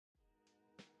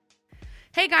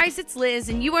Hey guys, it's Liz,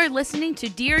 and you are listening to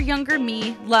Dear Younger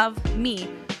Me, Love Me,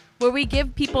 where we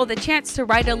give people the chance to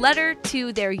write a letter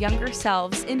to their younger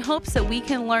selves in hopes that we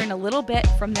can learn a little bit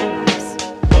from their lives.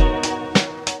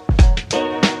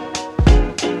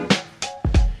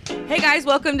 Hey guys,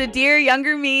 welcome to Dear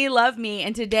Younger Me, Love Me,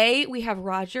 and today we have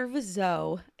Roger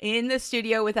Vizot in the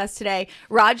studio with us today.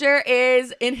 Roger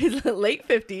is in his late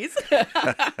 50s,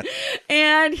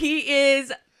 and he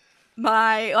is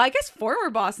my, former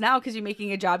boss now because you're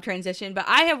making a job transition. But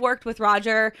I have worked with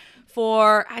Roger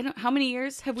for, how many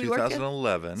years have we worked?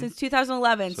 2011. Since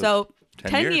 2011. So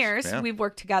 10 years yeah. We've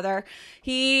worked together.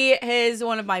 He is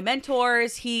one of my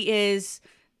mentors. He is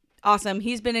awesome.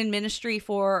 He's been in ministry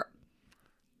for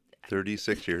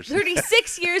 36 years.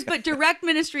 36 years, but direct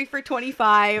ministry for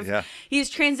 25. Yeah.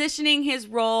 He's transitioning his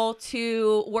role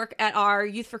to work at our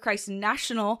Youth for Christ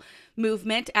national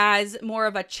movement as more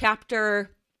of a chapter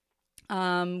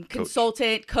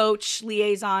consultant, coach,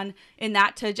 liaison in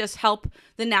that, to just help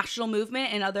the national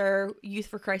movement and other Youth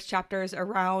for Christ chapters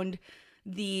around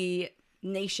the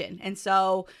nation. And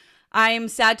so I am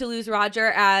sad to lose Roger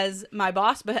as my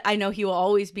boss, but I know he will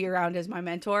always be around as my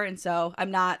mentor. And so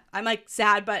I'm like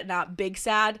sad, but not big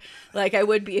sad like I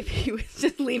would be if he was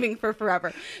just leaving for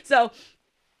forever. So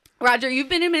Roger, you've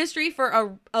been in ministry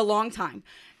for a long time.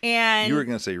 And you were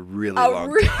going to say really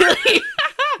long time.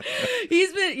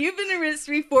 You've been in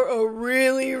ministry for a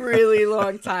really, really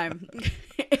long time.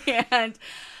 And,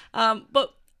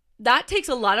 but that takes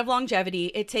a lot of longevity.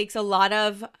 It takes a lot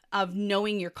of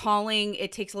knowing your calling.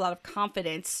 It takes a lot of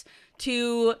confidence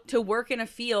to work in a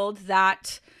field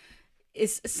that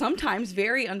is sometimes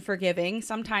very unforgiving,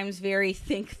 sometimes very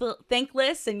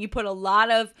thankless, and you put a lot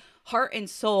of heart and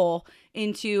soul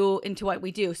into what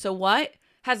we do. So what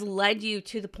has led you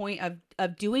to the point of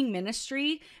doing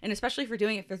ministry, and especially for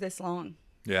doing it for this long?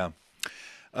 Yeah.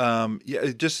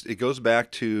 It goes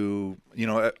back to,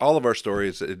 all of our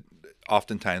stories.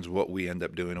 Oftentimes what we end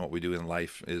up doing, what we do in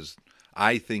life is,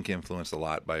 I think, influenced a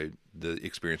lot by the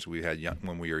experience we had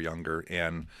when we were younger.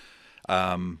 And,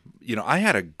 I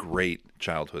had a great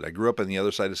childhood. I grew up on the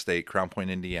other side of the state, Crown Point,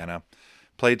 Indiana,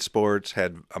 played sports,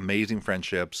 had amazing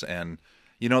friendships. And,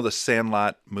 the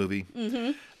Sandlot movie,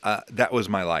 that was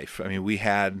my life. I mean, we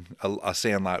had a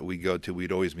Sandlot we'd go to.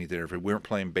 We'd always meet there. If we weren't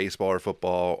playing baseball or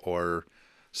football or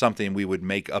something, we would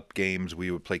make up games. We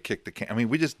would play kick the can. I mean,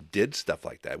 we just did stuff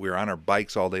like that. We were on our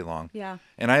bikes all day long. Yeah.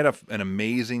 And I had an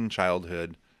amazing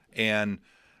childhood, and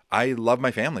I love my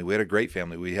family. We had a great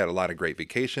family. We had a lot of great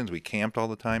vacations. We camped all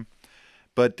the time.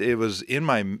 But it was in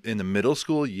the middle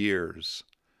school years,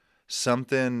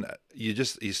 something you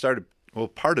started. Well,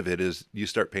 part of it is you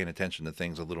start paying attention to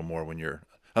things a little more when you're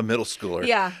a middle schooler.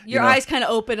 Yeah, your eyes kind of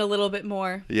open a little bit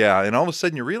more. Yeah, and all of a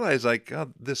sudden you realize, like, oh,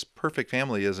 this perfect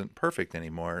family isn't perfect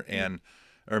anymore,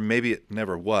 or maybe it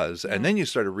never was. Yeah. And then you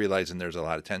started realizing there's a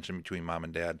lot of tension between mom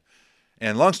and dad.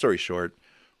 And long story short,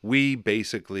 we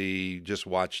basically just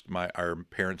watched our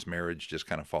parents' marriage just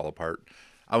kind of fall apart.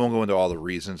 I won't go into all the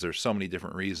reasons. There's so many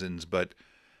different reasons, but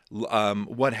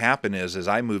what happened is, as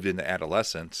I moved into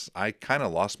adolescence, I kind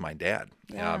of lost my dad.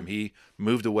 Yeah. He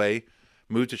moved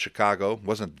to Chicago,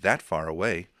 wasn't that far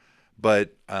away,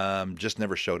 but just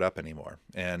never showed up anymore.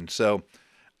 And so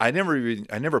I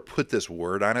never put this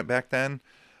word on it back then,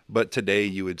 but today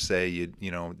you would say,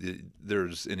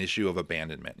 there's an issue of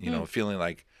abandonment, feeling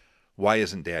like, why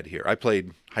isn't dad here? I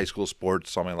played high school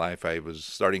sports all my life. I was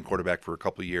starting quarterback for a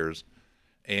couple of years,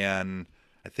 and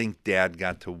I think dad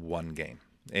got to one game.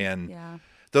 And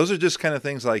those are just kind of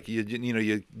things like you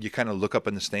kind of look up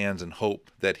in the stands and hope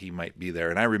that he might be there.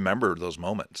 And I remember those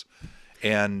moments.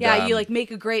 And you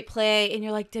make a great play and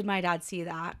you're like, did my dad see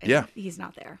that? And he's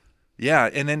not there. Yeah.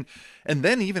 And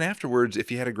then even afterwards,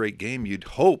 if you had a great game, you'd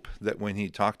hope that when he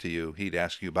talked to you, he'd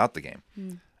ask you about the game.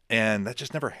 And that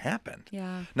just never happened.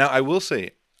 Yeah. Now, I will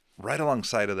say, right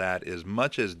alongside of that, as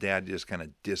much as dad just kind of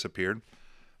disappeared,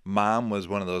 mom was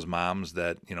one of those moms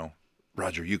that,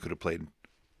 Roger, you could have played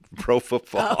pro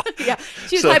football. Oh, yeah,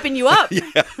 she was hyping you up.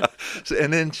 Yeah,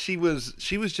 and then she was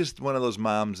just one of those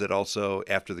moms that also,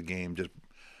 after the game, just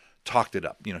talked it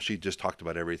up. She just talked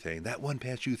about everything. That one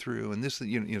pass you threw, and this,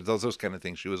 those kind of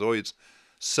things. She was always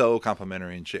so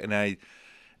complimentary,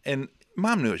 and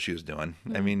mom knew what she was doing.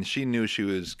 I mean, she knew she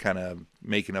was kind of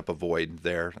making up a void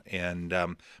there, and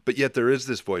but yet there is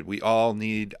this void. We all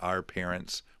need our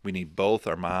parents. We need both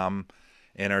our mom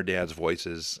and our dad's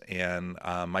voices, and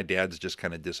my dad's just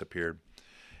kind of disappeared.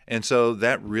 And so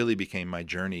that really became my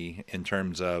journey in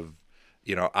terms of,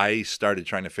 I started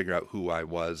trying to figure out who I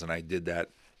was, and I did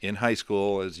that in high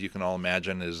school, as you can all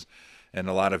imagine, and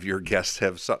a lot of your guests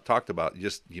have talked about.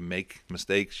 You make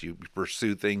mistakes, you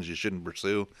pursue things you shouldn't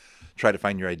pursue. try to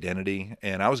find your identity.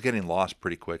 And I was getting lost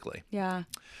pretty quickly. Yeah.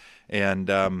 And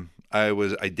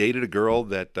I dated a girl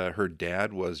that her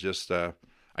dad was just, I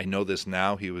know this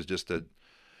now, he was just a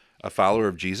follower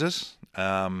of Jesus.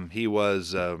 He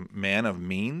was a man of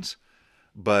means,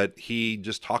 but he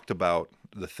just talked about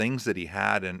the things that he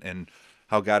had and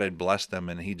how God had blessed him.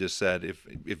 And he just said,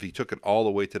 if he took it all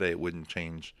away today, it wouldn't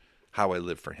change how I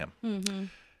live for him. Mm-hmm.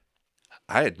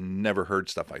 I had never heard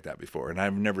stuff like that before, and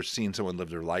I've never seen someone live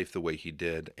their life the way he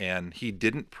did. And he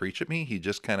didn't preach at me. He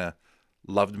just kind of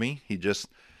loved me.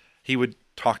 He would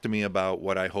talk to me about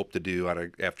what I hoped to do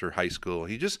after high school.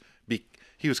 He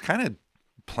was kind of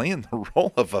playing the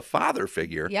role of a father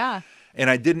figure. Yeah. And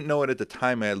I didn't know it at the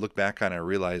time. I look back on it, I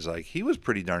realized like he was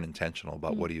pretty darn intentional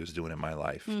about what he was doing in my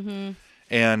life. Mm-hmm.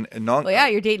 And well, yeah,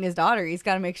 you're dating his daughter. He's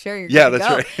got to make sure you're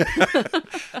that's right.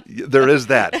 There is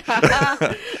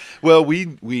that. Well, we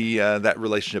that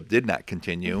relationship did not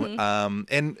continue. Mm-hmm.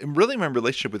 And really my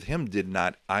relationship with him did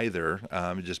not either.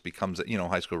 It just becomes,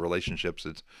 high school relationships.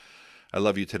 It's, I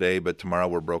love you today, but tomorrow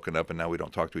we're broken up and now we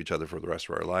don't talk to each other for the rest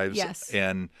of our lives. Yes.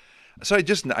 And so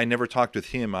I never talked with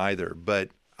him either,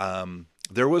 but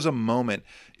there was a moment,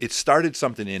 it started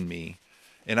something in me.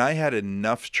 And I had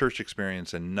enough church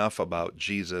experience, enough about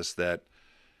Jesus that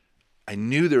I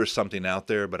knew there was something out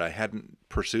there, but I hadn't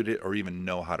pursued it or even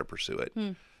know how to pursue it.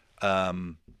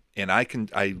 And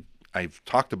I've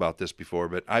talked about this before,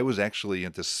 but I was actually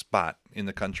at this spot in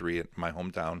the country at my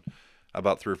hometown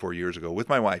about 3 or 4 years ago with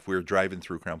my wife. We were driving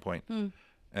through Crown Point, and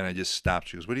I just stopped.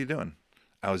 She goes, "What are you doing?"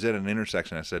 I was at an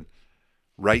intersection. I said,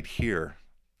 "Right here,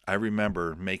 I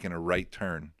remember making a right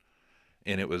turn.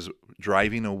 And it was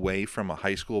driving away from a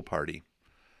high school party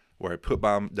where I put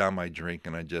down my drink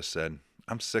and I just said,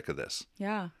 I'm sick of this."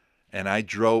 Yeah. And I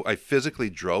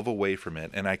physically drove away from it.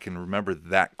 And I can remember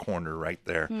that corner right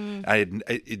there.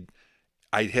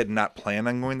 I had not planned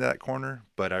on going to that corner,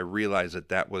 but I realized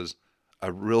that was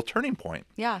a real turning point.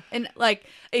 Yeah. And like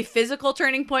a physical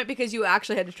turning point because you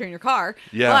actually had to turn your car.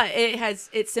 Yeah. But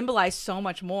it symbolized so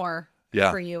much more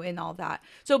for you in all that.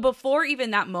 So before even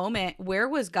that moment, where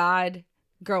was God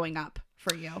growing up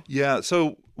for you? Yeah,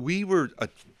 so we were a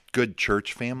good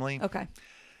church family. Okay.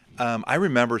 I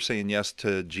remember saying yes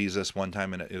to Jesus one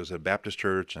time, and it was a Baptist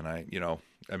church, and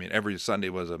every Sunday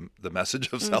was the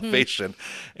message of salvation.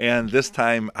 And this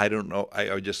time, I don't know,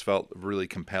 I just felt really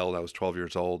compelled. I was 12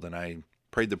 years old, and I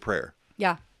prayed the prayer.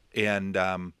 Yeah. And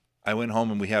I went home,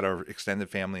 and we had our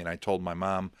extended family, and I told my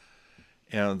mom,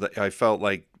 and I felt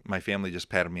like my family just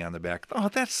patted me on the back. "Oh,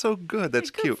 that's so good.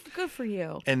 That's cute. Good for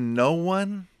you." And no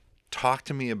one talked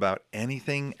to me about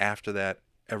anything after that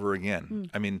ever again.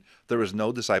 I mean, there was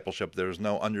no discipleship. There was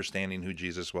no understanding who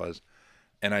Jesus was.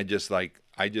 And I just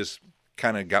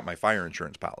kind of got my fire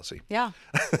insurance policy. Yeah.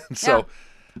 So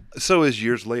as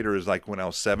years later, is like when I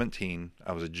was 17,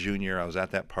 I was a junior, I was at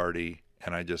that party,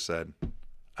 and I just said,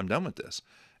 I'm done with this.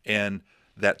 And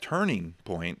that turning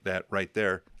point, that right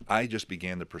there, I just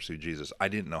began to pursue Jesus. I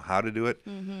didn't know how to do it,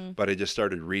 but I just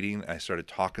started reading. I started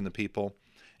talking to people,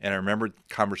 and I remember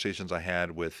conversations I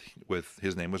had with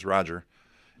his name was Roger,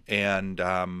 and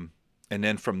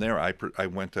then from there I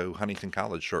went to Huntington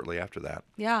College shortly after that.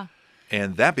 Yeah.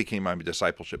 And that became my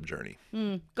discipleship journey.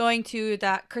 Going to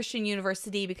that Christian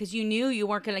university because you knew you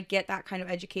weren't going to get that kind of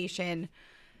education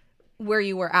where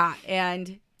you were at,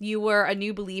 and you were a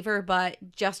new believer, but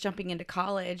just jumping into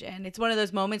college. And it's one of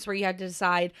those moments where you had to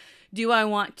decide, do I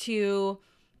want to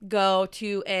go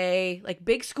to a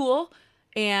big school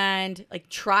and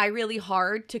try really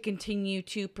hard to continue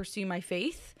to pursue my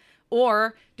faith?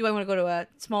 Or do I want to go to a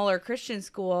smaller Christian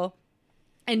school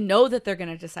and know that they're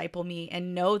going to disciple me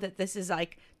and know that this is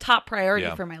top priority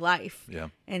for my life? Yeah.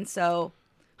 And so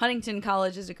Huntington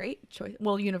College is a great choice.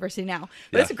 Well, university now,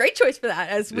 but it's a great choice for that,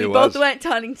 as we both went to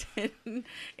Huntington.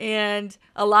 And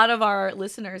a lot of our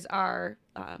listeners are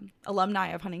alumni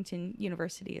of Huntington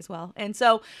University as well. And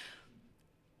so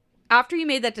after you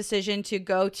made that decision to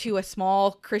go to a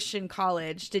small Christian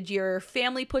college, did your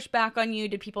family push back on you?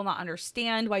 Did people not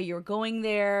understand why you were going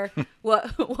there?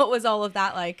 What was all of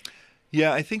that like?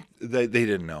 Yeah, I think they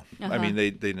didn't know. I mean, they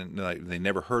didn't. They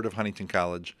never heard of Huntington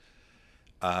College.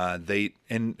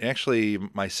 And actually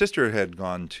my sister had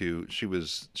gone to,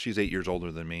 she's 8 years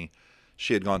older than me.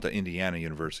 She had gone to Indiana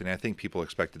University, and I think people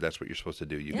expected that's what you're supposed to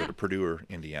do. You go to Purdue or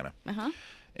Indiana.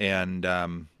 And,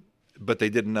 but they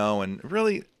didn't know. And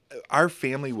really our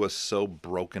family was so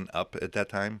broken up at that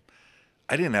time.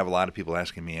 I didn't have a lot of people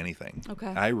asking me anything. Okay.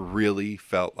 I really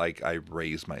felt like I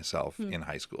raised myself in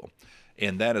high school.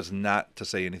 And that is not to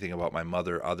say anything about my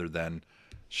mother other than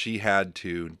she had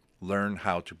to learn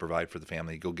how to provide for the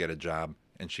family, go get a job,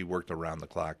 and she worked around the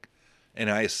clock. and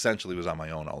I essentially was on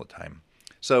my own all the time.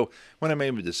 So when I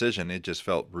made my decision, it just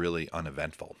felt really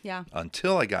uneventful. Yeah.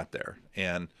 Until I got there,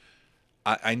 and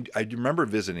I remember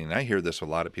visiting. And I hear this with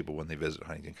a lot of people when they visit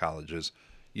Huntington College is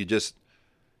you just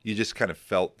kind of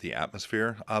felt the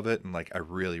atmosphere of it, and like I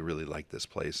really really like this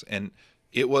place. And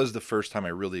it was the first time I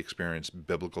really experienced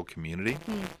biblical community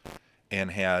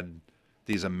and had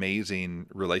these amazing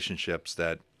relationships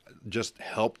that just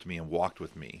helped me and walked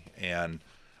with me, and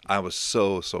I was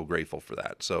so grateful for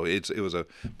that. So it was a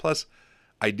plus.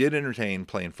 I did entertain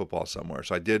playing football somewhere,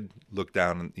 so I did look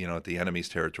down, at the enemy's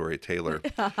territory at Taylor,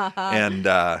 and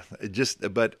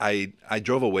but I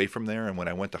drove away from there, and when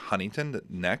I went to Huntington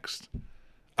next,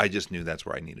 I just knew that's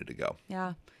where I needed to go.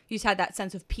 Yeah. You just had that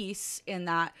sense of peace in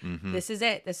that this is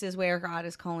it. This is where God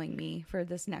is calling me for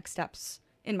this next steps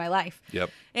in my life.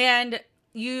 Yep. And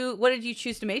what did you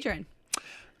choose to major in?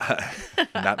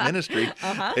 Not ministry.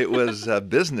 It was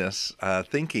business,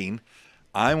 thinking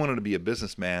I wanted to be a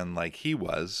businessman like he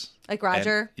was. Like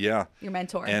Roger? Yeah. Your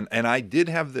mentor. And I did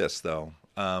have this, though.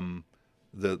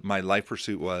 My life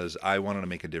pursuit was I wanted to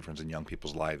make a difference in young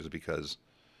people's lives because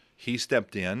he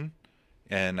stepped in,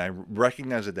 and I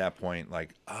recognized at that point,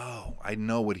 like, oh, I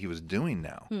know what he was doing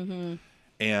now. Mm-hmm.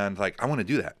 And, like, I want to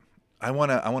do that. I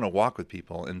want to walk with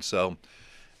people. And so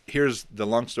here's the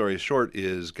long story short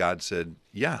is God said,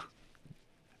 yeah,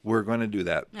 we're going to do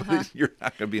that. But you're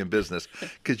not going to be in business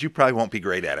because you probably won't be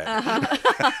great at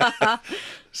it.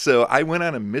 So I went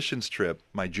on a missions trip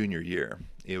my junior year.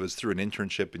 It was through an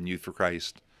internship in Youth for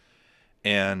Christ.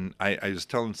 And I was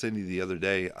telling Cindy the other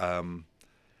day,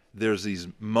 there's these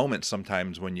moments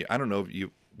sometimes when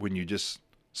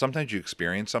sometimes you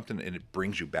experience something and it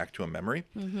brings you back to a memory.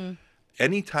 Mm-hmm.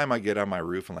 Anytime I get on my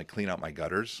roof and like clean out my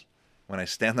gutters, when I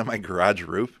stand on my garage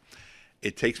roof,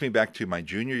 it takes me back to my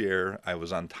junior year. I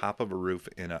was on top of a roof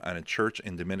on a church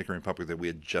in Dominican Republic that we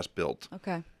had just built.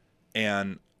 Okay.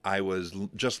 And I was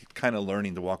just kind of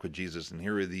learning to walk with Jesus. And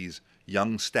here are these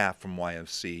young staff from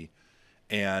YFC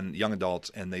and young adults,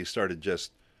 and they started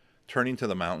just turning to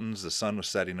the mountains. The sun was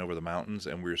setting over the mountains,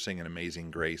 and we were singing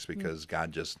Amazing Grace because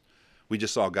we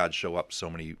just saw God show up so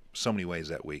many ways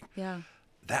that week. Yeah.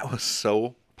 That was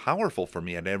so powerful for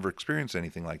me. I'd never experienced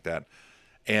anything like that.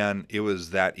 And it was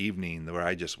that evening where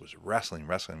I just was wrestling.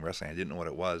 I didn't know what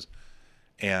it was.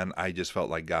 And I just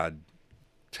felt like God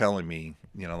telling me,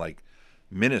 like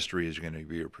ministry is going to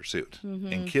be your pursuit.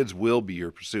 Mm-hmm. And kids will be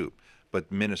your pursuit.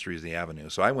 But ministry is the avenue.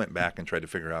 So I went back and tried to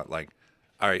figure out, like,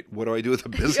 all right, what do I do with a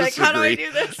business degree? How do I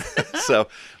do this? So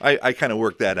I kind of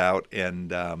worked that out.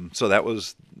 And so that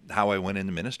was how I went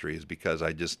into ministry, is because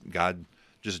God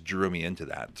just drew me into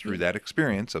that through that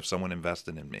experience of someone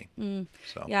invested in me.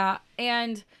 So yeah.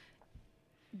 And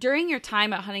during your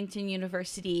time at Huntington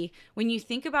University, when you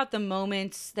think about the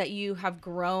moments that you have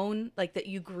grown, like that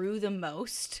you grew the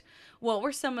most, what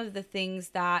were some of the things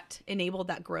that enabled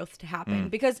that growth to happen?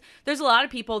 Because there's a lot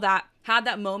of people that had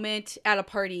that moment at a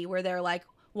party where they're like,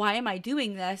 why am I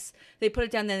doing this? They put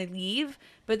it down, then they leave,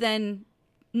 but then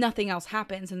nothing else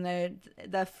happens and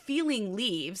the feeling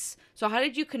leaves. So how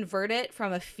did you convert it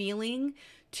from a feeling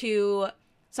to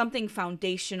something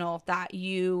foundational that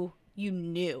you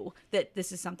knew that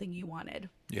this is something you wanted?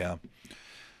 Yeah.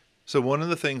 So one of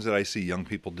the things that I see young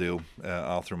people do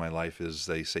all through my life is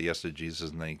they say yes to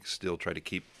Jesus and they still try to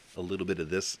keep a little bit of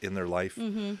this in their life.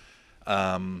 Mm-hmm.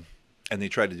 And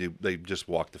they just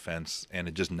walk the fence, and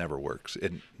it just never works.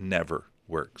 It never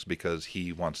works because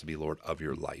he wants to be Lord of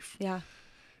your life. Yeah.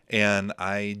 And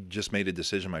I just made a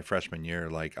decision my freshman year,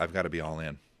 like, I've got to be all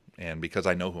in. And because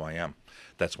I know who I am,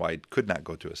 that's why I could not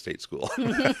go to a state school.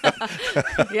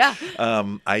 Yeah.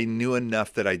 I knew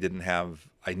enough that I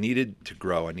needed to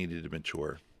grow. I needed to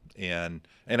mature. And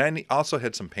I also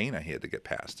had some pain I had to get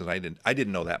past. And I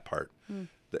didn't know that part.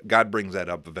 God brings that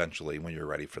up eventually when you're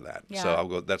ready for that. Yeah.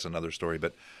 So that's another story.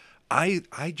 But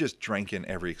I just drank in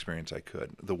every experience I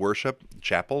could. The worship,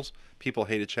 chapels, people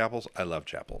hated chapels. I love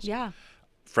chapels. Yeah.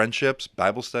 Friendships,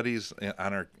 Bible studies in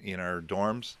our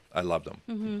dorms, I loved them.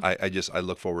 Mm-hmm. I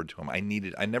look forward to them. I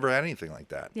never had anything like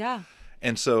that. Yeah.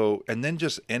 And then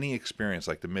just any experience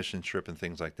like the mission trip and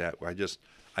things like that, where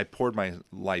I poured my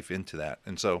life into that.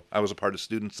 And so I was a part of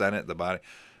Student Senate, the body.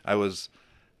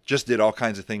 Just did all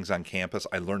kinds of things on campus.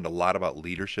 I learned a lot about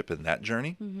leadership in that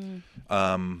journey.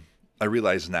 Mm-hmm. I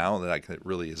realize now that it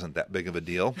really isn't that big of a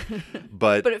deal,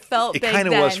 but it felt it kind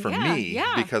of was for me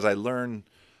because I learned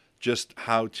just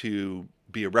how to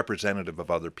be a representative of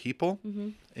other people. Mm-hmm.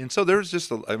 And so there's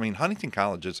Huntington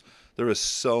College, there was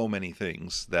so many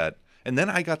things and then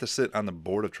I got to sit on the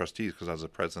board of trustees because I was the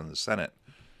president of the Senate.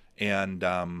 And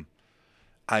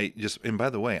and by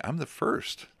the way, I'm the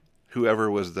first whoever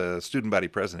was the student body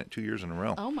president 2 years in a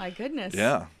row. Oh my goodness.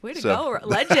 Yeah. Way to go.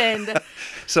 Legend.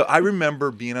 So I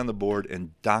remember being on the board,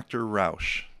 and Dr.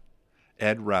 Roush,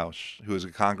 Ed Roush, who was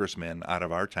a congressman out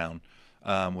of our town,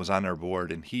 was on our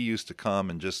board, and he used to come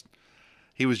and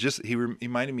he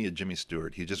reminded me of Jimmy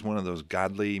Stewart. He's just one of those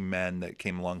godly men that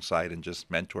came alongside and just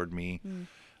mentored me.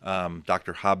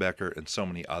 Dr. Habecker and so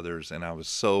many others, and I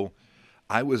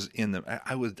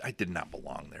did not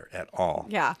belong there at all.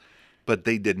 Yeah. But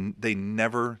they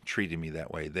never treated me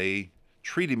that way. They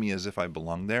treated me as if I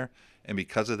belonged there. And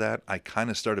because of that, I kind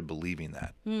of started believing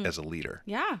that as a leader.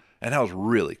 Yeah. And that was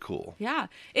really cool. Yeah.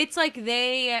 It's like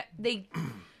they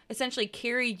essentially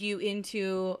carried you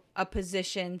into a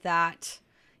position that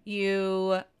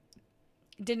you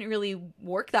didn't really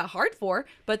work that hard for,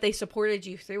 but they supported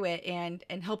you through it and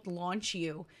helped launch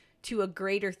you to a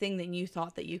greater thing than you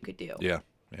thought that you could do. Yeah.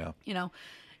 Yeah. You know.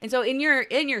 And so in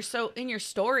your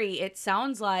story, it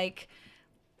sounds like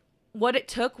what it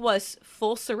took was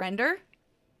full surrender,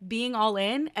 being all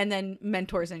in, and then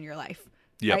mentors in your life.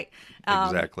 Yep, right?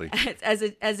 Exactly.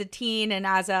 As a teen and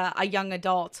as a young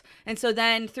adult. And so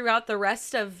then throughout the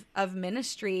rest of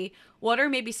ministry, what are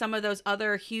maybe some of those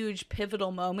other huge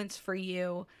pivotal moments for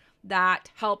you that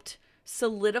helped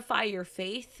solidify your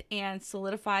faith and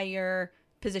solidify your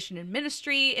position in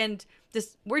ministry? And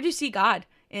just where do you see God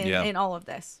in all of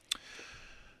this?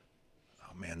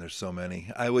 Oh man, there's so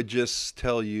many. I would just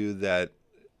tell you that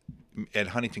at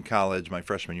Huntington College, my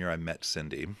freshman year, I met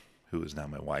Cindy, who is now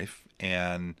my wife,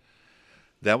 and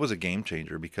that was a game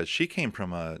changer because she came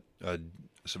from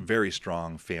some very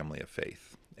strong family of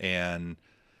faith, and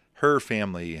her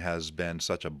family has been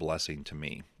such a blessing to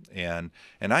me. And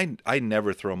I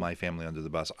never throw my family under the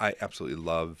bus. I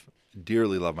absolutely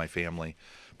dearly love my family,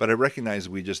 but I recognize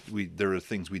there are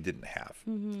things we didn't have,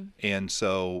 and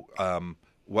so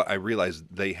what I realized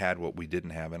they had what we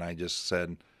didn't have, and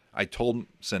I told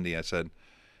Cindy, I said,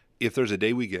 if there's a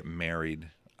day we get married,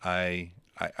 I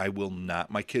will not,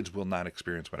 my kids will not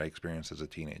experience what I experienced as a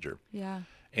teenager. Yeah.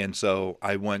 And so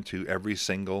I went to every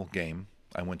single game.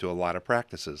 I went to a lot of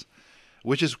practices,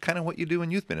 which is kind of what you do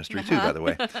in youth ministry too, by the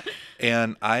way.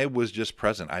 And I was just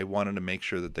present. I wanted to make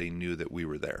sure that they knew that we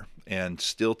were there. And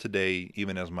still today,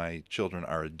 even as my children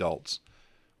are adults,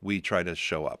 we try to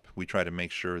show up. We try to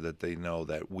make sure that they know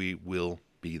that we will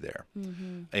be there.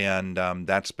 And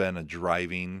that's been a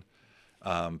driving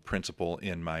principle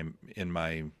in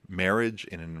my marriage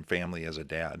and in family as a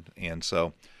dad. And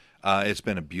so it's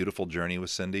been a beautiful journey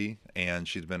with Cindy, and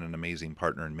she's been an amazing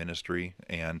partner in ministry,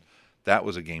 and that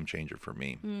was a game changer for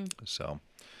me. So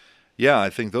yeah, I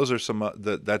think those are some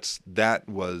that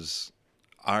was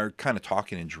our kind of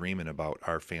talking and dreaming about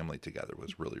our family together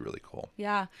was really, really cool.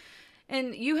 Yeah.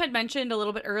 And you had mentioned a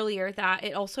little bit earlier that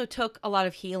it also took a lot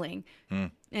of healing.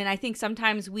 And I think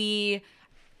sometimes we,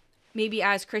 maybe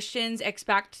as Christians,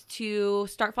 expect to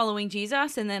start following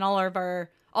Jesus, and then all of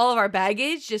our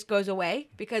baggage just goes away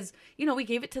because, we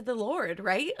gave it to the Lord,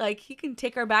 right? Like He can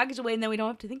take our baggage away and then we don't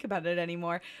have to think about it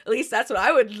anymore. At least that's what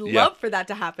I would love for that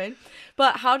to happen.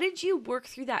 But how did you work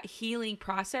through that healing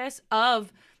process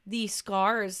of the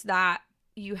scars that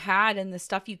you had and the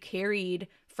stuff you carried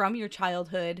from your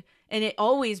childhood? And it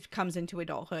always comes into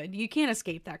adulthood. You can't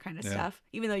escape that kind of stuff,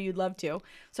 even though you'd love to.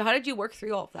 So how did you work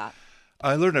through all of that?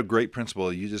 I learned a great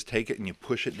principle. You just take it and you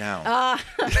push it down.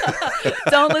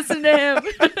 Don't listen to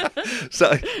him.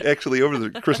 So actually, over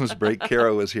the Christmas break,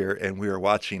 Kara was here, and we were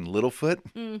watching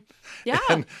Littlefoot. Yeah.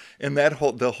 And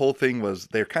the whole thing was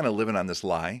they're kind of living on this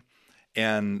lie,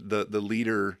 and the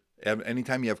leader,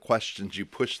 anytime you have questions, you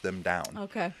push them down.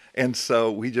 Okay. And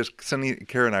so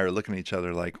Kara and I are looking at each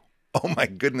other like, oh my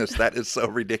goodness, that is so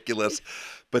ridiculous.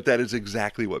 But that is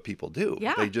exactly what people do.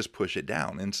 Yeah. They just push it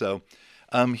down. And so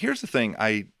here's the thing.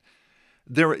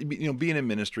 Being in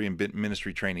ministry and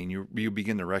ministry training, you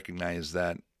begin to recognize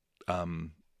that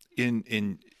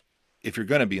if you're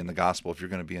going to be in the gospel, if you're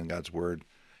going to be in God's word,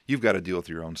 you've got to deal with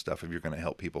your own stuff if you're going to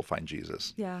help people find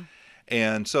Jesus. Yeah.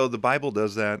 And so the Bible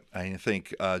does that. I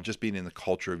think just being in the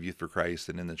culture of Youth for Christ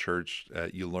and in the church,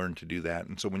 you learn to do that.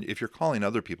 And so if you're calling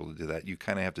other people to do that, you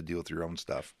kind of have to deal with your own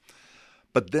stuff.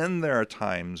 But then there are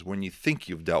times when you think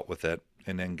you've dealt with it,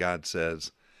 and then God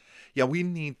says, yeah, we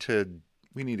need to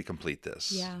complete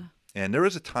this. Yeah. And there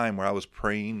was a time where I was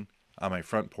praying on my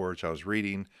front porch. I was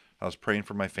reading. I was praying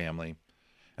for my family.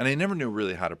 And I never knew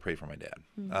really how to pray for my dad.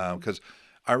 Because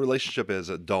our relationship as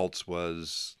adults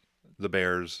was the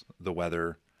Bears, the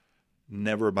weather,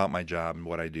 never about my job and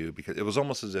what I do, because it was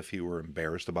almost as if he were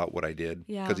embarrassed about what I did,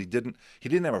 because he didn't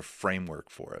have a framework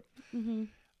for it.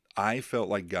 I felt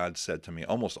like God said to me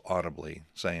almost audibly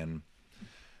saying,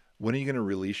 when are you going to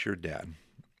release your dad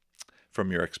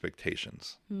from your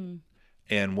expectations.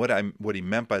 And what he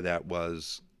meant by that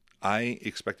was I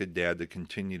expected Dad to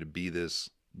continue to be this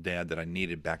dad that I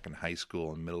needed back in high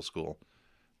school and middle school.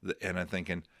 And I'm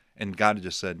thinking, and God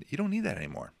just said, you don't need that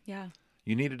anymore. Yeah.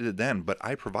 You needed it then, but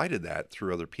I provided that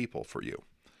through other people for you.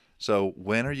 So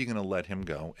when are you going to let him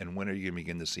go? And when are you going to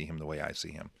begin to see him the way I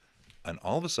see him? And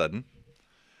all of a sudden,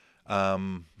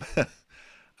 I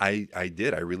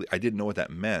didn't know what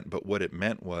that meant, but what it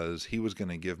meant was he was going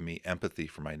to give me empathy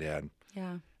for my dad.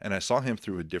 Yeah. And I saw him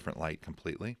through a different light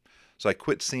completely. So I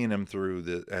quit seeing him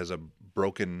through as a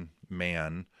broken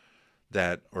man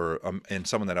and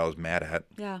someone that I was mad at.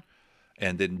 Yeah.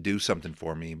 And didn't do something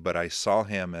for me, but I saw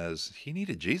him as he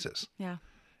needed Jesus. Yeah.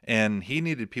 And he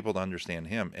needed people to understand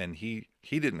him, and he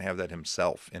didn't have that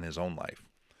himself in his own life.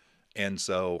 And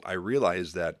so I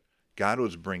realized that God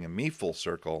was bringing me full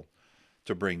circle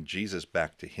to bring Jesus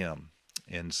back to him.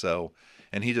 And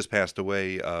he just passed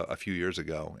away a few years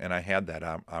ago, and I had that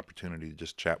opportunity to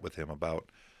just chat with him about,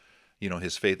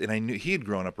 his faith. And I knew he had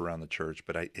grown up around the church,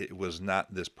 but it was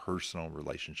not this personal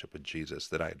relationship with Jesus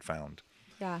that I had found.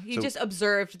 Yeah, he just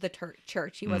observed the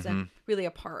church. He wasn't really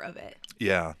a part of it.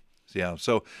 Yeah, yeah.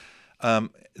 So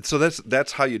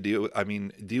that's how you deal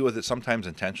with it. Sometimes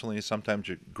intentionally.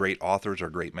 Sometimes great authors are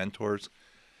great mentors,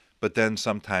 but then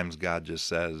sometimes God just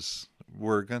says,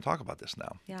 "We're going to talk about this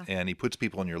now." Yeah. And He puts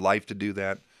people in your life to do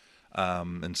that.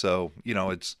 And so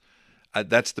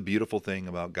that's the beautiful thing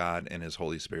about God and His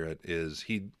Holy Spirit is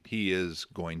He is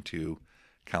going to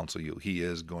counsel you. He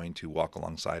is going to walk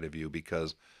alongside of you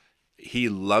because He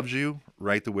loves you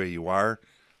right the way you are,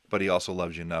 but He also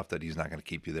loves you enough that He's not going to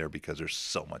keep you there because there's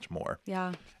so much more.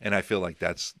 Yeah. And I feel like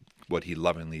that's what He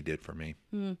lovingly did for me.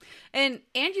 And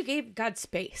you gave God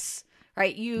space,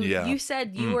 right? You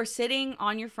said you were sitting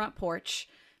on your front porch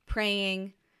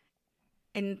praying,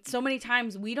 and so many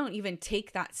times we don't even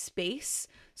take that space,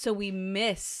 so we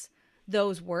miss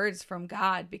those words from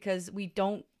God because we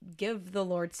don't give the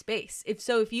Lord space.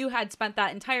 If you had spent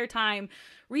that entire time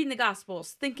reading the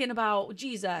Gospels, thinking about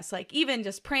Jesus, like even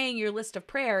just praying your list of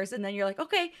prayers, and then you're like,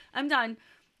 okay, I'm done.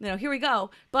 Here we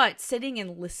go. But sitting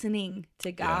and listening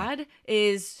to God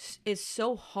is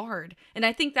so hard. And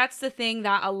I think that's the thing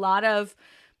that a lot of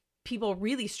people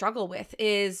really struggle with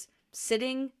is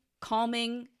sitting,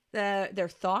 calming their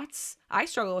thoughts. I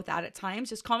struggle with that at times,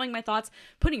 just calming my thoughts,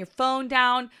 putting your phone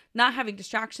down, not having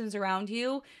distractions around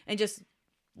you, and just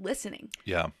listening.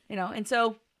 Yeah. And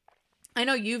so I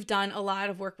know you've done a lot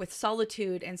of work with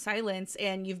solitude and silence,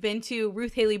 and you've been to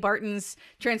Ruth Haley Barton's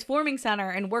Transforming Center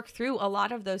and worked through a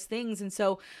lot of those things. And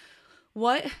so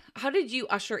how did you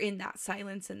usher in that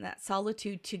silence and that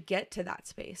solitude to get to that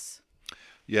space?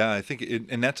 Yeah, I think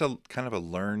and that's a kind of a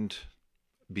learned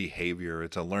behavior.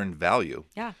 It's a learned value.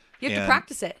 Yeah. You have to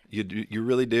practice it. You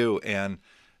really do. And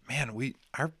man,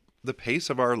 the pace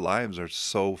of our lives are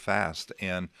so fast.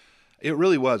 And it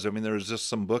really was. There was just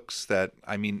some books that,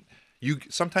 you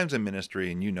sometimes in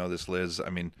ministry, and you know this, Liz,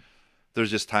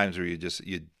 there's just times where you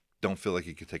don't feel like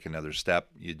you could take another step.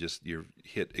 You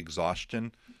hit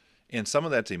exhaustion. And some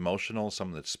of that's emotional, some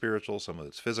of that's spiritual, some of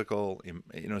it's physical.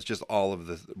 It's just all of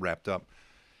the wrapped up.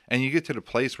 And you get to the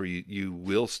place where you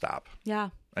will stop. Yeah.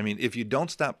 If you don't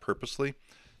stop purposely,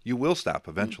 you will stop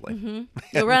eventually. Mm-hmm.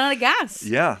 You'll run out of gas.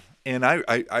 Yeah. And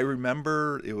I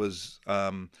remember it was,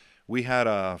 we had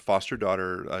a foster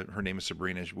daughter. Her name is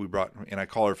Sabrina. And I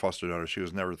call her foster daughter. She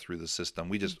was never through the system.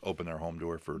 We just opened our home to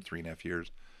her for 3.5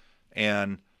 years.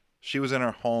 And she was in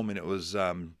our home, and it was,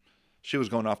 she was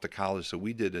going off to college. So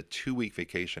we did a 2-week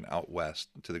vacation out west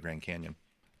to the Grand Canyon.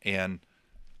 And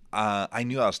I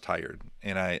knew I was tired,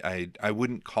 and I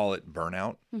wouldn't call it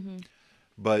burnout,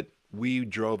 but we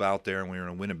drove out there, and we were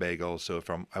in Winnebago. So if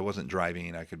I wasn't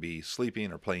driving, I could be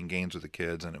sleeping or playing games with the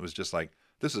kids, and it was just like,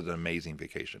 this is an amazing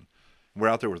vacation. We're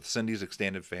out there with Cindy's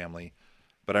extended family,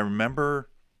 but I remember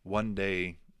one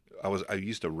day I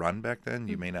used to run back then.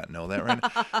 You may not know that right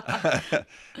now.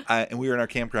 And we were in our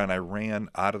campground. I ran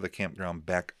out of the campground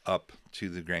back up to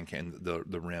the Grand Canyon,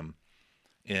 the rim.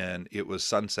 And it was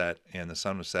sunset, and the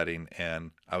sun was setting,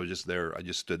 and I was just there. I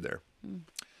just stood there.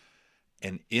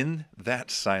 And in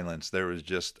that silence, there was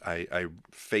just, I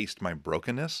faced my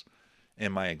brokenness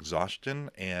and my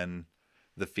exhaustion and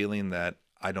the feeling that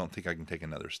I don't think I can take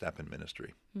another step in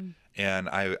ministry. And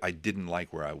I didn't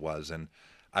like where I was, and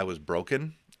I was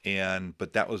broken,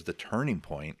 but that was the turning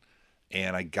point.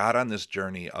 And I got on this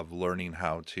journey of learning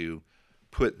how to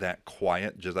put that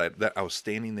quiet, that I was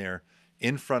standing there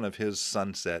in front of His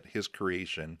sunset, His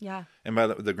creation. Yeah. And by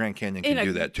the Grand Canyon can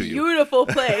do that to you. Beautiful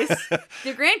place.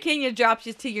 The Grand Canyon drops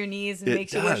you to your knees and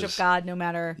makes you worship God no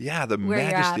matter the where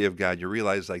majesty you're at. of God. You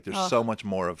realize there's so much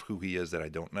more of who He is that I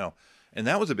don't know. And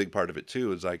that was a big part of it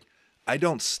too. Is like, I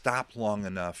don't stop long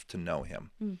enough to know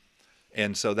him.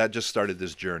 And so that just started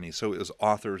this journey. So it was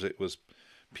authors, it was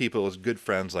people, it was good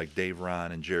friends like Dave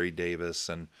Ron and Jerry Davis.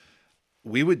 And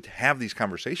we would have these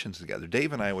conversations together.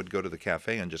 Dave and I would go to the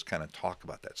cafe and just kind of talk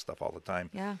about that stuff all the time.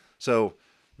 Yeah. So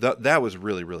that was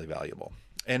really, really valuable.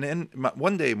 And then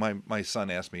one day my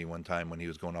son asked me one time when he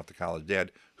was going off to college,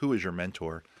 Dad, who is your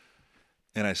mentor?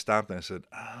 And I stopped and I said,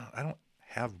 I don't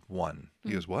have one.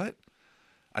 He goes, what?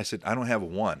 I said, I don't have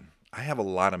one. I have a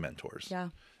lot of mentors. Yeah.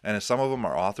 And some of them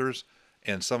are authors,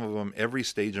 and some of them, every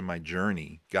stage of my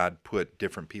journey, God put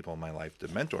different people in my life to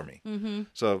mentor me. Mm-hmm.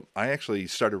 So I actually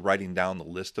started writing down the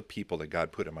list of people that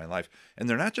God put in my life. And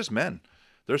they're not just men.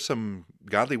 There's some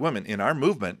godly women in our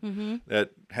movement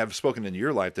that have spoken into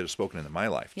your life, that have spoken into my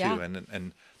life too. Yeah.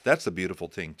 And that's the beautiful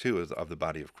thing too, is of the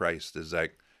body of Christ, is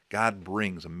that God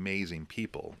brings amazing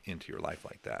people into your life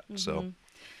like that. So,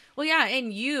 Well, yeah,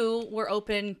 and you were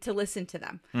open to listen to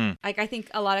them. Like, I think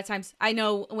a lot of times, I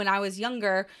know when I was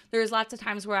younger, there was lots of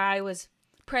times where I was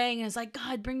praying and it's like,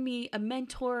 God, bring me a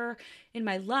mentor in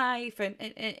my life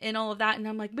and all of that. And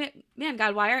I'm like, man,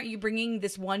 God, why aren't you bringing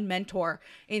this one mentor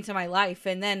into my life?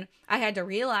 And then I had to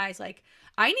realize, like,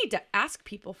 I need to ask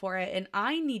people for it, and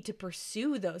I need to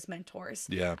pursue those mentors.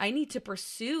 Yeah. I need to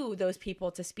pursue those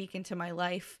people to speak into my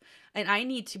life, and I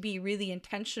need to be really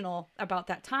intentional about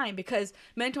that time, because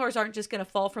mentors aren't just going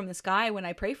to fall from the sky when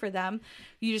I pray for them.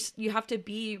 You have to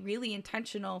be really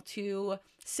intentional to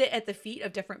sit at the feet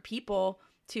of different people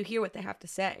to hear what they have to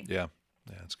say. yeah,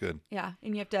 that's good. Yeah,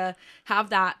 and you have to have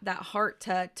that heart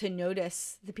to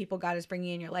notice the people God is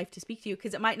bringing in your life to speak to you,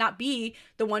 because it might not be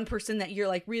the one person that you're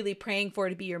like really praying for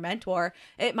to be your mentor.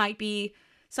 It might be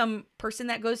some person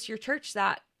that goes to your church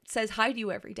that says hi to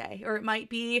you every day, or it might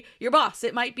be your boss.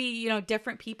 It might be,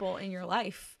 different people in your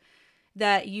life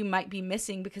that you might be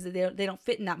missing because they don't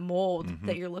fit in that mold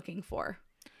that you're looking for.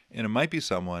 And it might be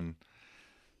someone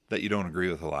that you don't agree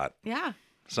with a lot. Yeah.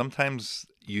 Sometimes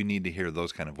you need to hear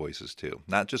those kind of voices too.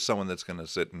 Not just someone that's going to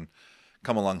sit and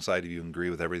come alongside of you and agree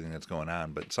with everything that's going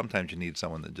on, but sometimes you need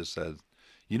someone that just says,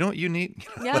 you know what you need?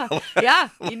 Yeah. Yeah.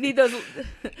 You need those.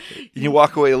 You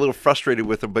walk away a little frustrated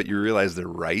with them, but you realize they're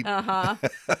right.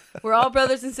 We're all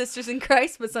brothers and sisters in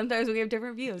Christ, but sometimes we have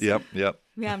different views. Yep.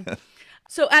 Yeah.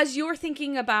 So as you're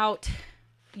thinking about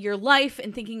your life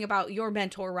and thinking about your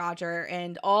mentor, Roger,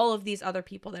 and all of these other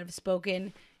people that have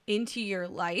spoken into your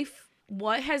life,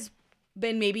 what has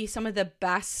been maybe some of the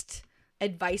best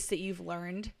advice that you've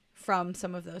learned from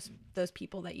some of those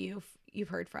people that you've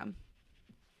heard from?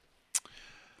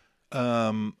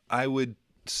 I would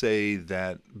say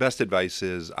that best advice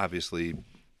is obviously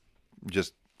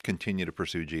just continue to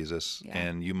pursue Jesus. Yeah.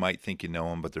 And you might think you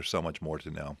know him, but there's so much more to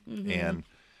know. And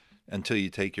until you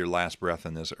take your last breath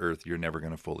on this earth, you're never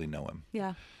going to fully know him.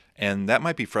 Yeah. And that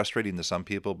might be frustrating to some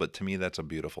people, but to me, that's a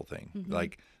beautiful thing.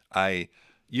 Like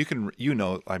you can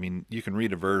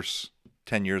read a verse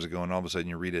 10 years ago and all of a sudden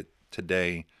you read it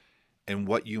today, and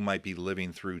what you might be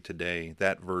living through today,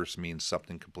 that verse means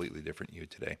something completely different to you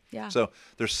today. Yeah. So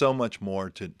there's so much more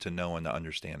to know and to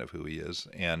understand of who he is,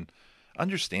 and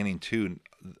understanding too,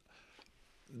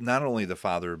 not only the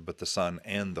Father, but the Son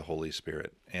and the Holy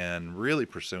Spirit, and really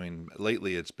pursuing,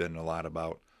 lately it's been a lot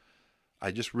about,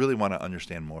 I just really want to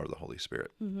understand more of the Holy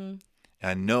Spirit.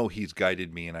 I know he's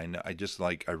guided me, and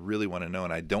I really want to know,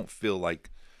 and I don't feel like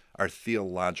our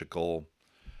theological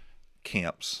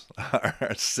camps,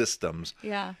 our systems,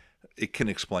 it can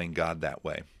explain God that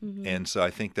way. And so I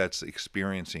think that's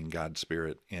experiencing God's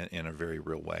Spirit in a very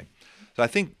real way. So I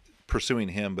think pursuing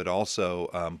him, but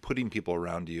also putting people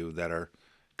around you that are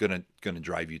gonna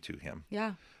drive you to him.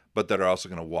 Yeah. But that are also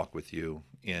going to walk with you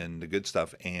in the good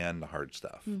stuff and the hard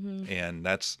stuff. And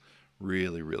that's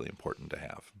really, really important to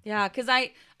have. Yeah, because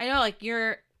I know, like,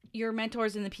 your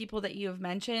mentors and the people that you have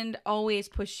mentioned always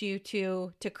push you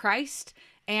to Christ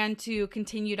and to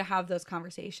continue to have those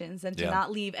conversations, and to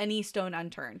not leave any stone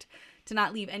unturned, to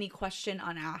not leave any question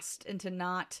unasked, and to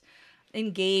not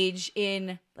engage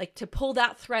in, like, to pull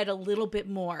that thread a little bit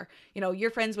more.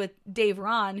 You're friends with Dave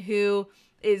Ron, who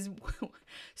is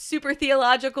super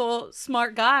theological,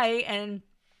 smart guy, and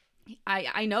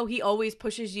I know he always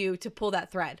pushes you to pull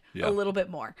that thread a little bit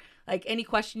more. Like, any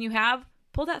question you have,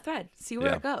 pull that thread, see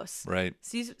where it goes. Right.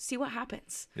 See what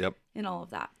happens. Yep. And all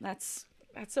of that. That's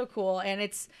so cool. And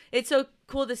it's so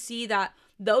cool to see that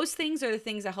those things are the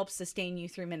things that help sustain you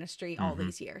through ministry all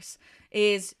these years,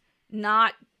 is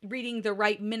not reading the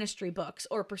right ministry books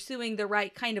or pursuing the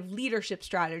right kind of leadership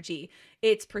strategy.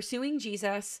 It's pursuing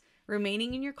Jesus,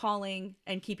 remaining in your calling,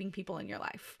 and keeping people in your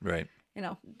life. Right.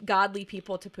 Godly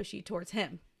people to push you towards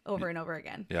him over and over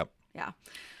again. Yep. Yeah.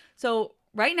 So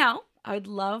right now, I'd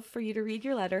love for you to read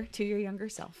your letter to your younger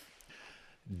self.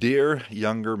 Dear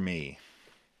younger me,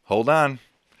 hold on.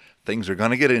 Things are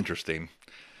going to get interesting.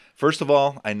 First of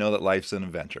all, I know that life's an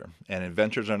adventure, and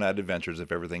adventures are not adventures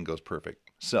if everything goes perfect.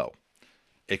 So,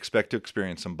 expect to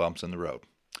experience some bumps in the road.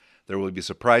 There will be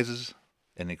surprises,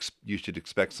 and you should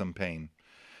expect some pain.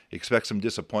 Expect some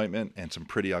disappointment and some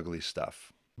pretty ugly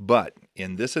stuff. But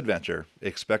in this adventure,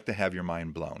 expect to have your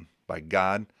mind blown by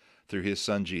God through his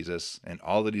son Jesus and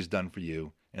all that he's done for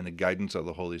you and the guidance of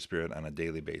the Holy Spirit on a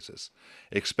daily basis.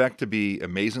 Expect to be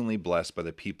amazingly blessed by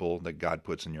the people that God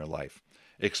puts in your life.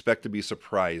 Expect to be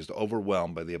surprised,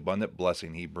 overwhelmed by the abundant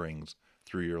blessing he brings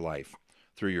through your life,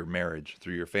 through your marriage,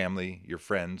 through your family, your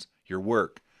friends, your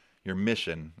work, your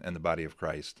mission, and the body of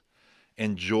Christ.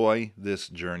 Enjoy this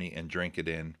journey and drink it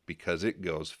in because it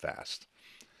goes fast.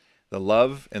 The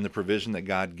love and the provision that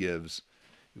God gives,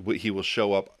 he will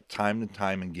show up time and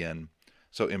time again.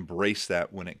 So embrace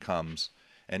that when it comes.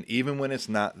 And even when it's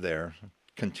not there,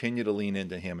 continue to lean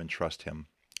into him and trust him.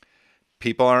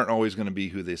 People aren't always going to be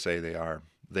who they say they are.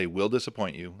 They will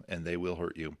disappoint you and they will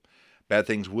hurt you. Bad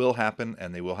things will happen,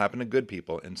 and they will happen to good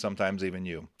people, and sometimes even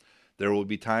you. There will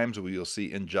be times where you'll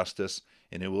see injustice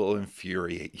and it will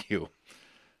infuriate you.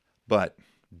 But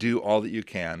do all that you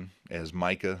can, as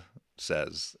Micah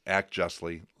says, act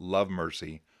justly, love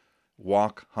mercy,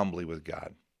 walk humbly with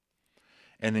God,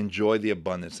 and enjoy the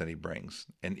abundance that he brings.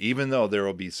 And even though there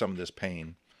will be some of this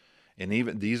pain, and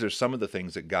even these are some of the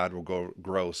things that God will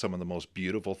grow some of the most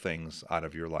beautiful things out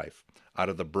of your life, out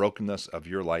of the brokenness of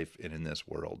your life and in this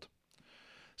world.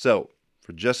 So,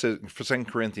 for 2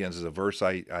 Corinthians is a verse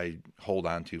I hold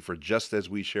on to. For just as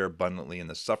we share abundantly in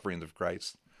the sufferings of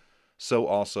Christ, so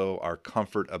also our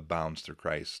comfort abounds through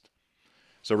Christ.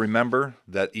 So remember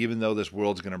that even though this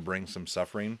world's going to bring some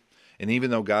suffering, and even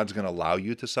though God's going to allow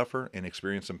you to suffer and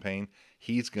experience some pain,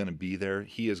 he's going to be there.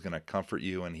 He is going to comfort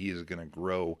you, and he is going to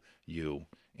grow you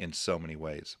in so many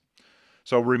ways.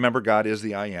 So remember, God is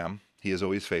the I am. He is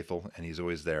always faithful, and he's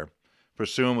always there.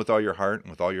 Pursue him with all your heart and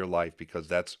with all your life, because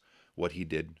that's what he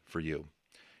did for you.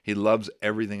 He loves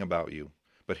everything about you.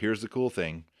 But here's the cool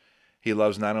thing. He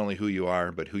loves not only who you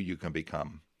are, but who you can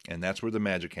become. And that's where the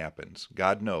magic happens.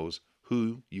 God knows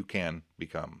who you can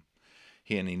become.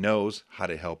 And he knows how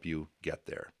to help you get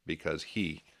there because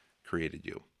he created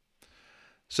you.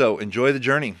 So enjoy the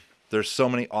journey. There's so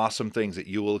many awesome things that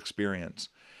you will experience.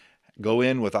 Go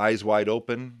in with eyes wide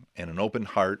open and an open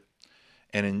heart,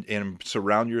 and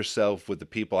surround yourself with the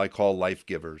people I call life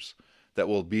givers that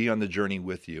will be on the journey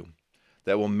with you,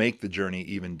 that will make the journey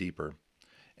even deeper.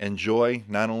 Enjoy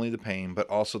not only the pain, but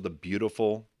also the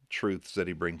beautiful truths that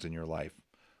he brings in your life.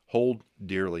 Hold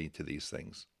dearly to these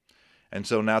things. And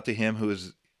so now to him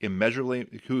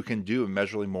who can do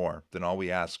immeasurably more than all we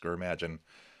ask or imagine,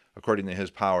 according to his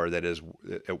power that is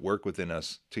at work within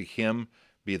us, to him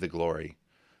be the glory.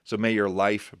 So may your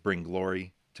life bring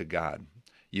glory to God.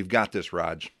 You've got this,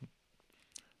 Raj.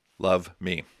 Love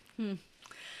me.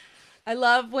 I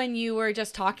love when you were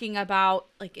just talking about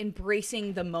like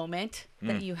embracing the moment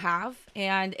that you have.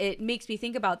 And it makes me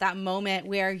think about that moment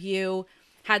where you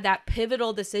had that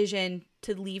pivotal decision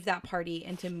to leave that party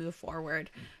and to move forward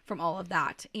from all of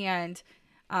that. And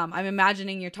I'm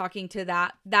imagining you're talking to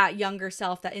that younger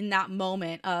self, that in that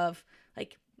moment of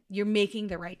like, you're making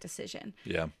the right decision.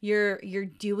 Yeah. You're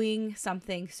doing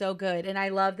something so good. And I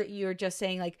love that you're just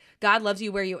saying like, God loves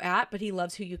you where you're at, but he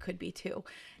loves who you could be too.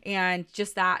 And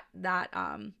just that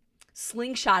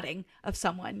slingshotting of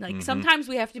someone. Like sometimes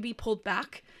we have to be pulled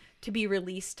back to be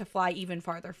released to fly even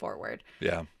farther forward.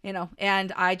 Yeah.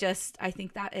 And I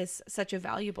think that is such a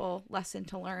valuable lesson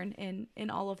to learn in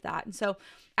all of that. And so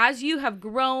as you have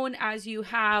grown, as you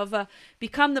have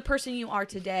become the person you are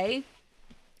today,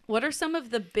 what are some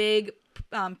of the big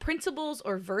principles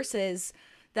or verses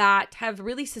that have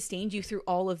really sustained you through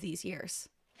all of these years?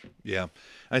 Yeah.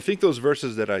 I think those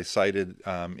verses that I cited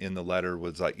in the letter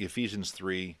was like Ephesians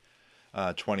 3,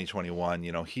 2021.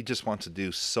 He just wants to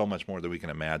do so much more than we can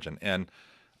imagine. And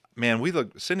man,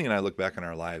 Cindy and I look back on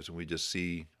our lives and we just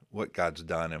see what God's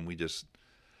done, and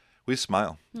we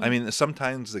smile. I mean,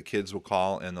 sometimes the kids will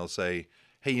call and they'll say,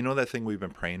 hey, that thing we've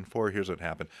been praying for? Here's what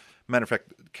happened. Matter of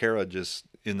fact, Kara just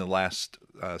in the last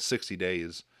 60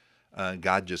 days,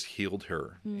 God just healed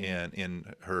her and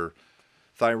in her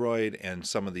thyroid and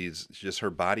some of these, just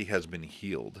her body has been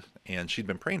healed, and she'd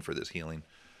been praying for this healing.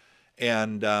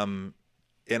 And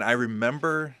I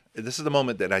remember, this is the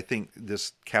moment that I think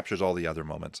this captures all the other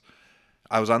moments.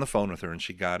 I was on the phone with her, and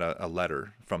she got a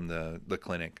letter from the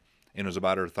clinic, and it was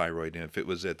about her thyroid. And if it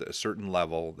was at a certain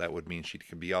level, that would mean she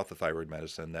could be off the thyroid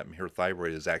medicine, that her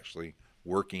thyroid is actually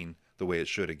working the way it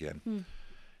should again.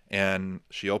 And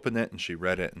she opened it and she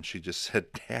read it and she just said,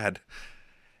 Dad,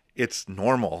 it's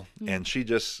normal. And she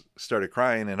just started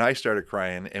crying and I started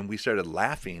crying and we started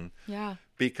laughing Yeah.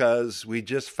 because we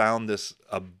just found this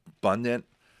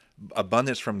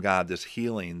abundance from God, this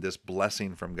healing, this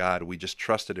blessing from God. We just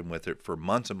trusted him with it for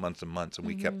months and months and months, and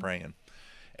we kept praying.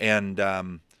 And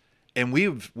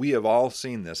we have all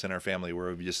seen this in our family where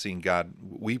we've just seen God.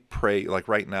 We pray, like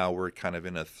right now we're kind of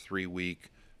in a 3-week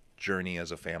journey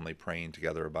as a family praying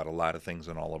together about a lot of things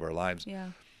in all of our lives. Yeah.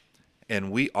 And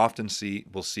we often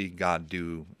will see God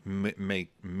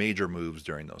make major moves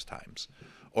during those times,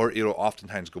 or it'll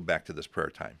oftentimes go back to this prayer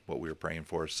time, what we were praying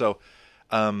for. So,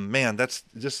 man, that's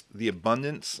just the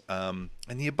abundance. And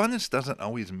the abundance doesn't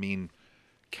always mean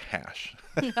cash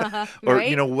or,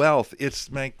 Right? wealth.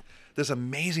 It's like this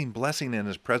amazing blessing in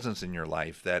his presence in your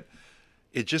life that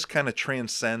it just kind of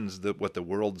transcends what the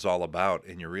world's all about.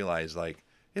 And you realize like,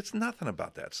 it's nothing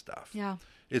about that stuff. Yeah.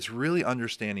 It's really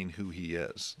understanding who he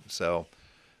is. So,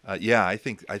 yeah, I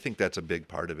think that's a big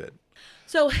part of it.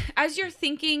 So as you're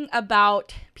thinking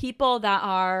about people that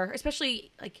are,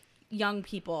 especially like young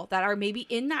people that are maybe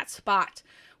in that spot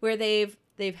where they've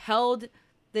held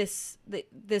this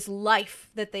life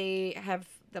that they have,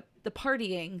 the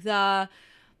partying,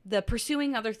 the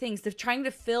pursuing other things, the trying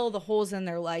to fill the holes in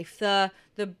their life, the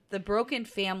broken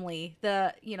family,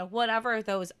 whatever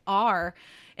those are,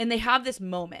 and they have this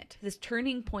moment, this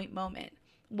turning point moment.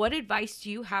 What advice do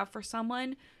you have for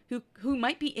someone who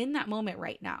might be in that moment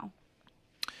right now?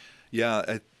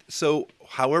 Yeah. So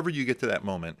however you get to that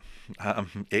moment,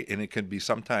 and it can be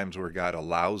sometimes where God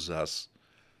allows us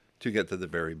to get to the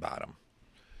very bottom.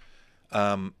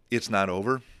 It's not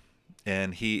over.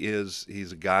 And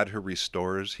he's a God who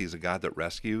restores. He's a God that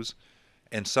rescues.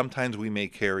 And sometimes we may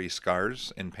carry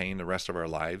scars and pain the rest of our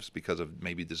lives because of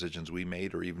maybe decisions we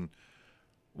made or even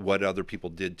what other people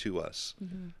did to us.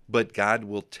 Mm-hmm. But God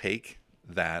will take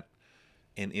that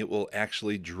and it will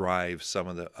actually drive some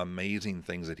of the amazing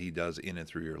things that he does in and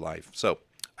through your life. So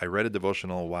I read a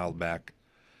devotional a while back.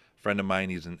 A friend of mine,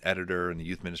 he's an editor in the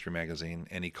Youth Ministry magazine,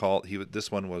 and he's called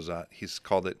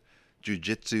it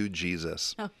Jiu-Jitsu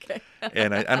Jesus. Okay.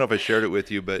 And I don't know if I shared it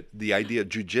with you, but the idea of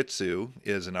jiu-jitsu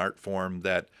is an art form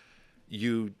that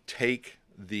you take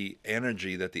the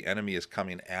energy that the enemy is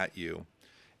coming at you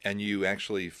and you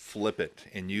actually flip it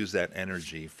and use that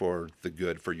energy for the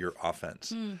good, for your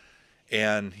offense. Mm.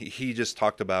 And he just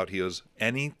talked about, he goes,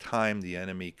 anytime the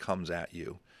enemy comes at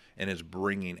you and is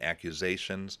bringing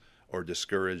accusations or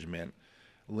discouragement,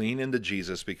 lean into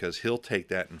Jesus because he'll take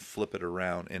that and flip it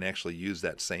around and actually use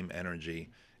that same energy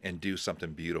and do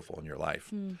something beautiful in your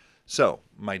life. Mm. So,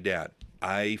 my dad,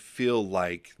 I feel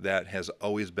like that has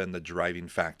always been the driving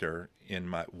factor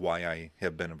in why I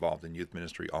have been involved in youth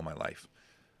ministry all my life.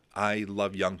 I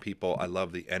love young people. I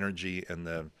love the energy and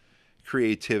the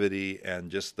creativity and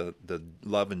just the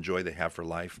love and joy they have for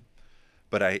life.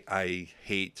 But I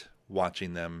hate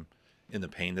watching them in the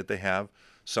pain that they have.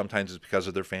 Sometimes it's because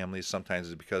of their families. Sometimes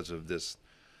it's because of this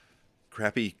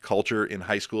crappy culture in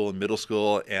high school and middle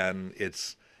school. And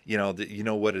it's,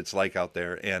 what it's like out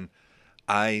there. And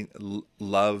I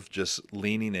love just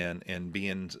leaning in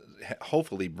and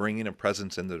hopefully bringing a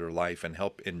presence into their life and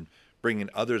help in bringing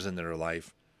others into their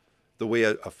life the way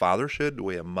a father should, the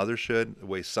way a mother should, the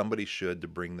way somebody should to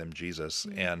bring them Jesus.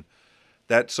 Mm-hmm.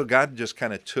 And so God just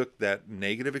kind of took that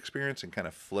negative experience and kind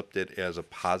of flipped it as a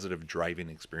positive driving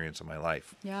experience in my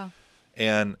life. Yeah.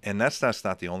 And that's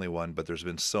not the only one, but there's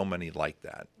been so many like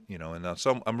that, and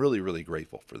so I'm really, really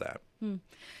grateful for that.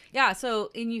 Yeah. So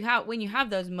when you have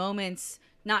those moments,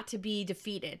 not to be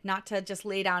defeated, not to just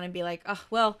lay down and be like, oh,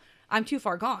 well, I'm too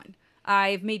far gone.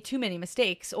 I've made too many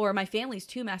mistakes, or my family's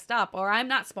too messed up, or I'm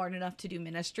not smart enough to do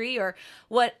ministry, or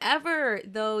whatever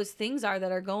those things are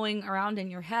that are going around in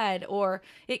your head. Or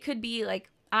it could be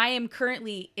like, I am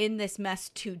currently in this mess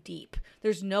too deep.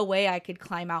 There's no way I could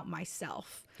climb out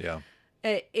myself. Yeah.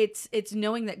 It's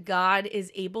knowing that God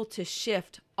is able to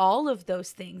shift all of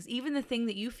those things, even the thing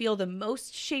that you feel the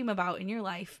most shame about in your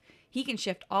life. He can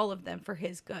shift all of them for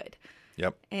his good.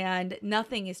 Yep. And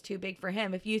nothing is too big for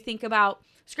him. If you think about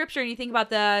scripture and you think about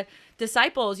the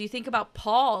disciples, you think about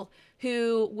Paul,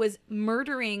 who was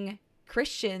murdering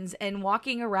Christians and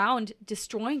walking around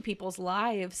destroying people's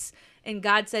lives. And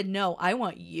God said, no, I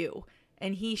want you.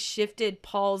 And he shifted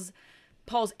Paul's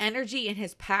energy and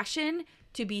his passion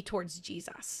to be towards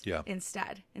Jesus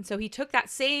instead. And so he took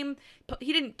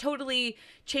he didn't totally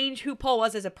change who Paul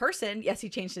was as a person. Yes, he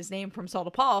changed his name from Saul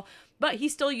to Paul, but he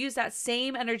still used that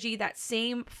same energy, that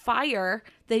same fire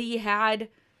that he had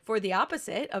for the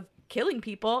opposite of killing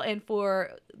people and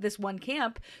for this one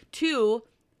camp to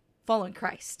following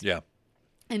Christ. Yeah.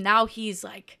 And now he's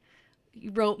like,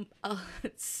 wrote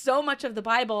so much of the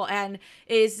Bible and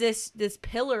is this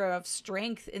pillar of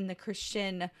strength in the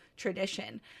Christian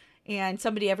tradition, and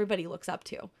somebody everybody looks up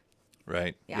to.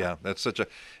 Right. Yeah. That's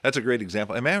a great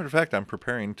example. As a matter of fact, I'm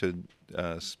preparing to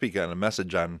speak on a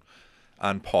message on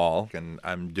Paul, and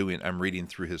I'm reading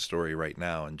through his story right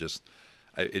now, and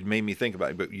it made me think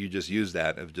about it. But you just used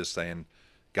that of just saying,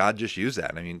 God just used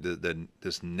that. I mean,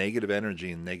 this negative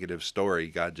energy and negative story,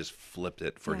 God just flipped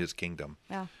it for His kingdom.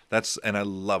 Yeah. And I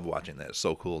love watching that. It's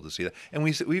so cool to see that. And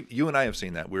you and I have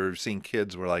seen that. We're seeing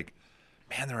kids. We're like,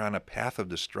 man, they're on a path of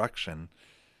destruction,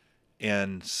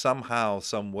 and somehow,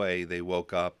 some way, they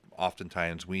woke up.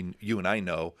 Oftentimes, you and I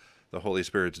know the Holy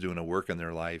Spirit's doing a work in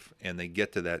their life, and they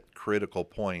get to that critical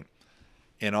point,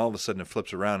 and all of a sudden it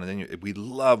flips around, and then we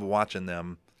love watching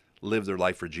them live their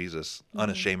life for Jesus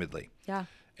unashamedly. Yeah.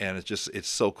 And it's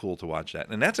so cool to watch that.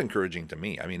 And that's encouraging to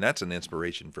me. I mean, that's an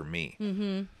inspiration for me.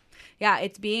 Mm-hmm. Yeah,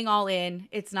 it's being all in.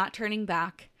 It's not turning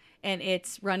back. And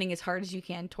it's running as hard as you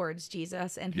can towards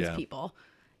Jesus and His people.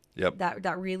 Yep.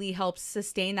 That really helps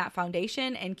sustain that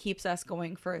foundation and keeps us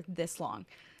going for this long.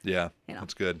 Yeah,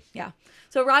 that's good. Yeah.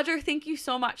 So, Roger, thank you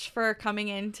so much for coming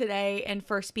in today and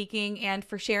for speaking and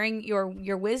for sharing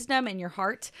your wisdom and your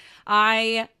heart.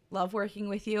 I love working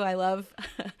with you. I love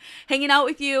hanging out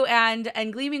with you and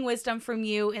gleaming wisdom from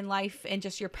you in life, and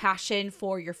just your passion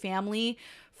for your family,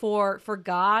 for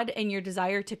God, and your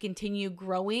desire to continue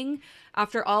growing.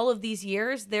 After all of these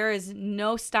years, there is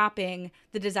no stopping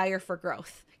the desire for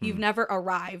growth. You've never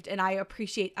arrived, and I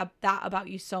appreciate that about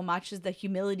you so much, is the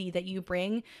humility that you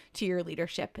bring to your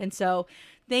leadership. And so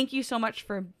thank you so much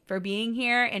for being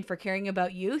here and for caring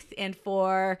about youth and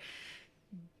for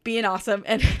being awesome.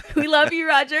 And we love you,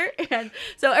 Roger. And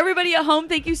so everybody at home,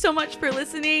 thank you so much for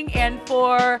listening and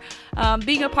for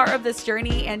being a part of this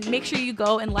journey. And make sure you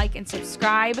go and like and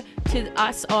subscribe to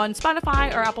us on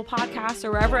Spotify or Apple Podcasts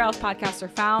or wherever else podcasts are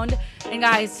found. And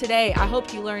guys, today, I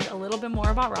hope you learned a little bit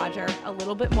more about Roger, a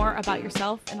little bit more about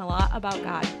yourself, and a lot about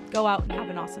God. Go out and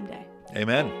have an awesome day.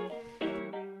 Amen.